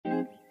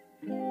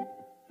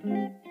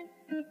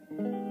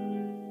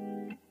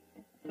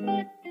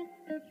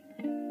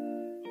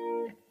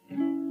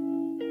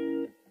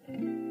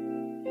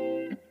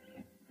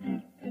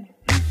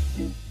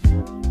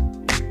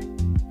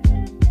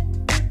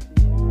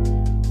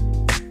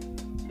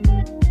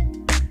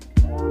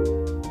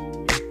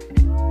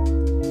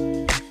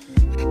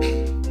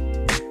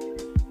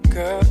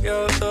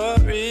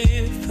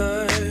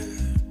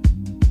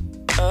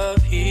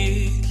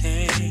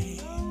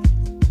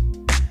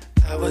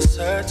was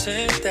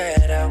certain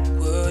that I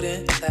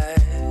wouldn't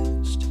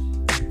last.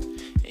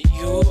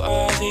 You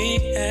are the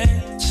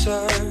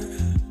answer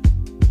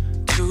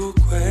to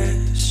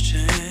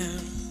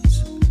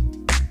questions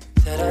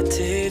that I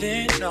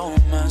didn't know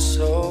my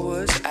soul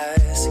was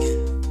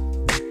asking.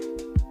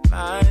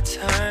 My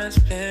time's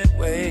been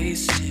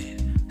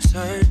wasted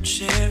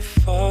searching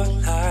for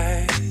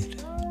light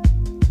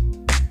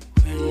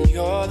when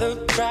you're the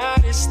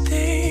brightest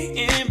thing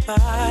in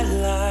my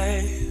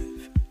life.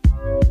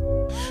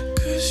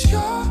 'Cause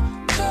you're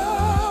the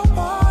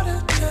water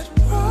that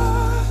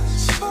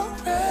runs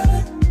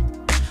forever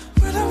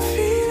when I'm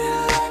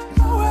feeling like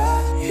my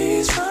well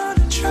is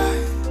running dry.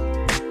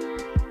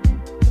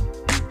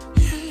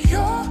 And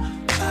you're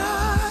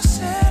my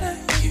center,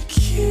 you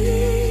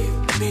keep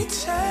me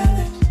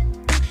telling,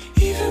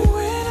 even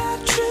when I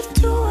drift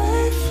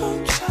away from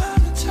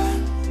time to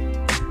time.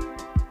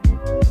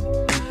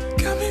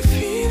 Got me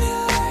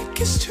feeling like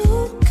it's too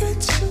good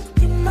to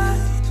be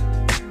mine,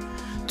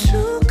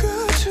 too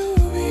good to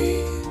be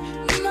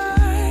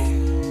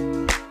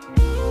mine.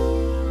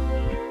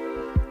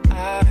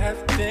 I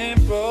have been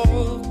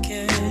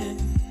broken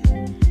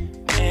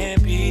and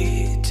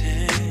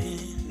beaten.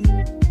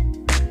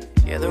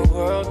 Yeah, the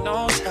world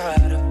knows how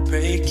to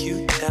break you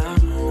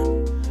down.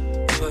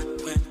 But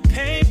when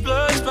pain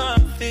blurs my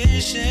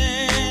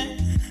vision,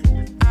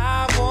 I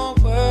won't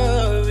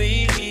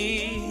worry,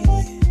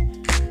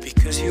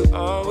 because you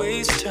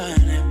always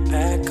turn it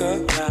back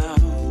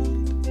around.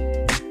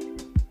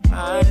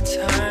 My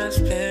time's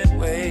been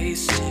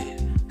wasted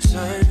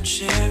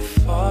searching